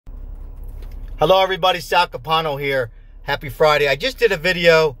Hello everybody, Sal Capano here. Happy Friday. I just did a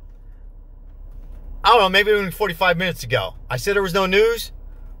video, I don't know, maybe only 45 minutes ago. I said there was no news.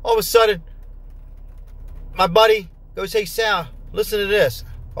 All of a sudden, my buddy goes, "Hey Sal, listen to this."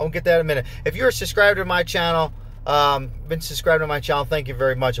 I'll get that in a minute. If you're a subscriber to my channel, been subscribed to my channel, thank you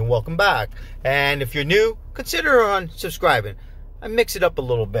very much and welcome back. And if you're new, consider on subscribing. I mix it up a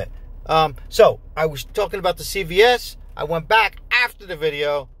little bit. So I was talking about the CVS. I went back after the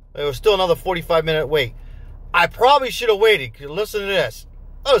video. There was still another 45-minute wait. I probably should have waited. Listen to this.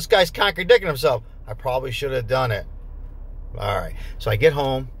 Oh, this guy's contradicting himself. I probably should have done it. All right. So I get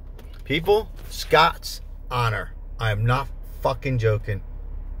home. People, Scott's Honor. I am not fucking joking.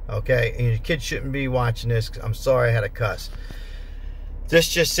 Okay? And your kids shouldn't be watching this. I'm sorry I had a cuss. This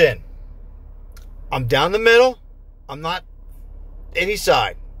just in. I'm down the middle. I'm not any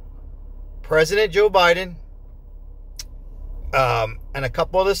side. President Joe Biden and a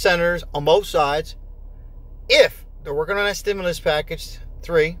couple of the senators on both sides, if they're working on that stimulus package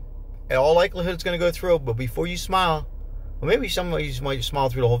 3, in all likelihood it's going to go through, but before you smile, well, maybe some of you might smile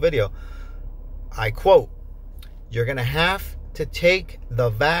through the whole video, I quote, "You're going to have to take the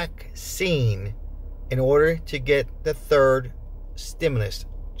vaccine in order to get the third stimulus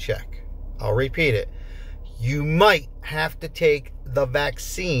check." I'll repeat it. You might have to take the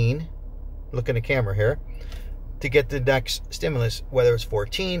vaccine, look in the camera here, to get the next stimulus, whether it's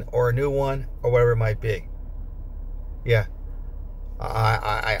 14 or a new one or whatever it might be. Yeah.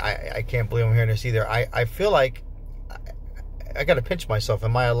 I can't believe I'm hearing this either. I feel like I got to pinch myself.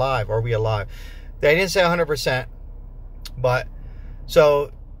 Am I alive? Are we alive? They didn't say 100%, but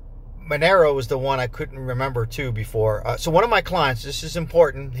so Monero was the one I couldn't remember too before. So one of my clients, this is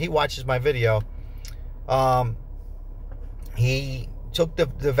important, he watches my video. He took the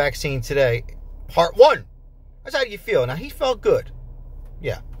vaccine today, part 1. That's how you feel. Now, he felt good.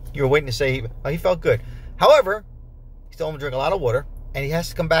 Yeah, you were waiting to say he felt good. However, he told him to drink a lot of water, and he has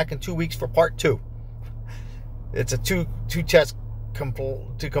to come back in 2 weeks for part 2. It's a two test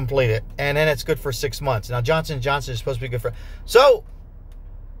to complete it, and then it's good for 6 months. Now, Johnson & Johnson is supposed to be good for... So,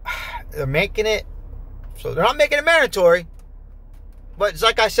 they're making it... So, they're not making it mandatory. But it's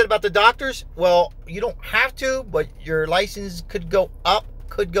like I said about the doctors. Well, you don't have to, but your license could go up.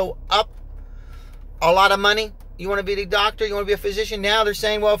 A lot of money. You want to be a doctor? You want to be a physician? Now they're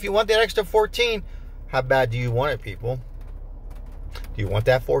saying, well, if you want that extra 14, how bad do you want it, people? Do you want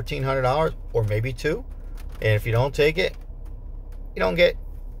that $1,400 or maybe 2? And if you don't take it, you don't get,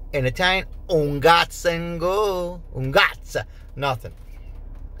 in Italian, un gazza, nothing.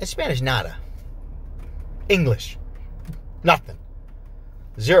 In Spanish, nada. English, nothing.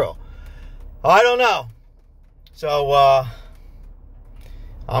 0. I don't know. So,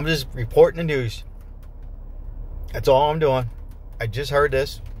 I'm just reporting the news. That's all I'm doing. I just heard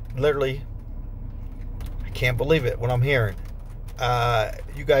this. Literally, I can't believe it, what I'm hearing.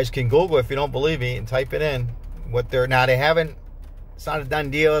 You guys can Google if you don't believe me and type it in. Now they haven't, it's not a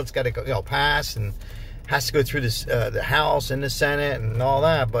done deal. It's got to pass and has to go through this, the House and the Senate and all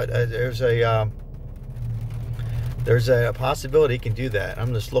that. But there's a possibility he can do that.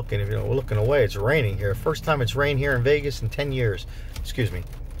 I'm just looking, we're looking away. It's raining here. First time it's rained here in Vegas in 10 years. Excuse me.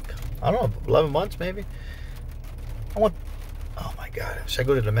 I don't know, 11 months maybe? Oh my God, should I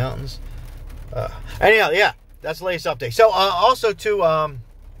go to the mountains? Anyhow, yeah, that's the latest update. So, also too,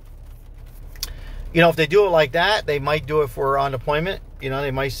 if they do it like that, they might do it for unemployment.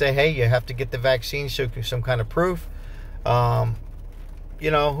 They might say, hey, you have to get the vaccine, show some kind of proof. Who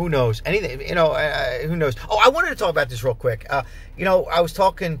knows? Anything, who knows? Oh, I wanted to talk about this real quick. I was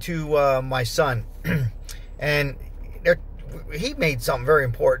talking to my son, and he made something very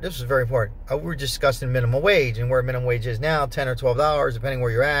important. This was very important. We were discussing minimum wage and where minimum wage is now, $10 or $12, depending where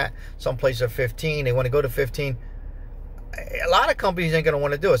you're at. Some places are 15. They want to go to 15. A lot of companies ain't going to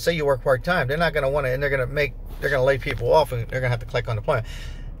want to do it. Say you work part-time. They're not going to want to, and they're going to lay people off, and they're going to have to click on the plan.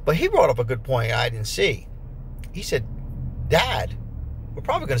 But he brought up a good point I didn't see. He said, Dad, we're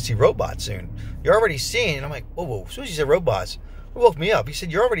probably going to see robots soon. You're already seeing, and I'm like, whoa. As soon as he said robots, it woke me up. He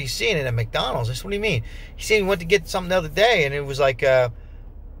said, you're already seeing it at McDonald's. I said, what do you mean? He said he went to get something the other day, and it was like,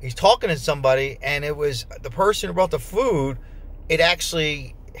 he's talking to somebody, and it was the person who brought the food, it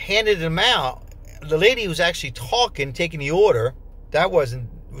actually handed him out. The lady was actually talking, taking the order. It was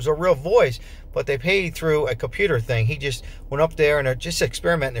a real voice, but they paid through a computer thing. He just went up there, and they're just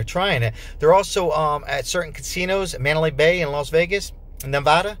experimenting. They're trying it. They're also at certain casinos, Mandalay Bay in Las Vegas, in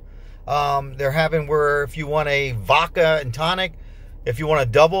Nevada. They're having where if you want a vodka and tonic, if you want a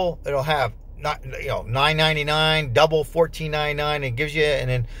double, it'll have $9.99, double $14.99. It gives you, and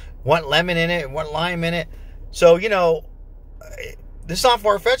then one lemon in it, one lime in it. So this is not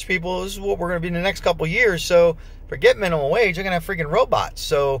far-fetched, people. This is what we're going to be in the next couple of years. So forget minimum wage. You're going to have freaking robots.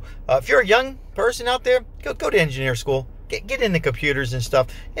 So if you're a young person out there, go to engineer school. Get into computers and stuff.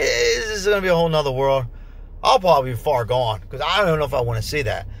 This is going to be a whole nother world. I'll probably be far gone because I don't know if I want to see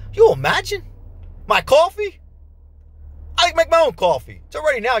that. You imagine my coffee? I can make my own coffee. It's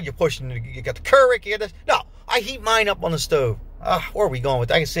already now you're pushing. You got the Keurig. You got this. No, I heat mine up on the stove. Where are we going with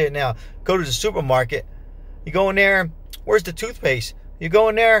that? I can see it now. Go to the supermarket. You go in there. Where's the toothpaste? You go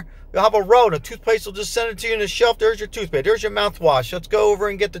in there. You'll have a row. The toothpaste will just send it to you on the shelf. There's your toothpaste. There's your mouthwash. Let's go over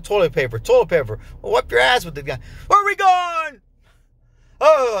and get the toilet paper. Toilet paper. Well, wipe your ass with the guy. Where are we going?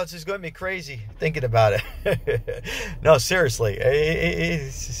 Oh, it's just going to be crazy thinking about it. No, seriously.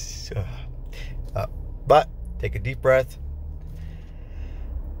 But take a deep breath.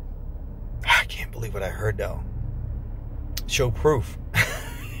 I can't believe what I heard, though. Show proof.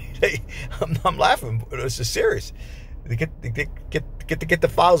 I'm laughing, but it's just serious. To get the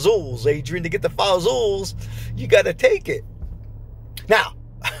Fazools, Adrian, to get the Fazools, you got to take it. Now,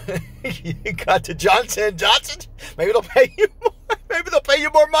 you got the Johnson & Johnson. Maybe they'll pay you more. Maybe they'll pay you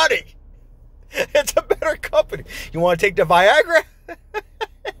more money. It's a better company. You want to take the Viagra?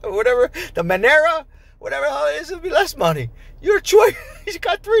 Or whatever, the Monera, whatever the hell it is, it'll be less money. Your choice. You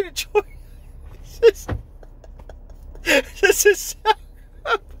got three to choice.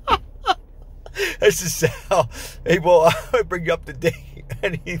 This is how people bring you up to date.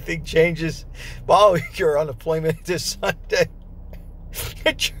 Anything changes while your unemployment this Sunday.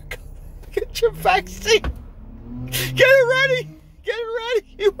 Get your vaccine. Get it ready. Get it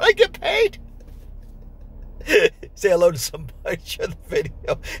ready. You might get paid. Say hello to somebody. Share the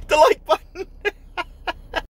video. Hit the like button.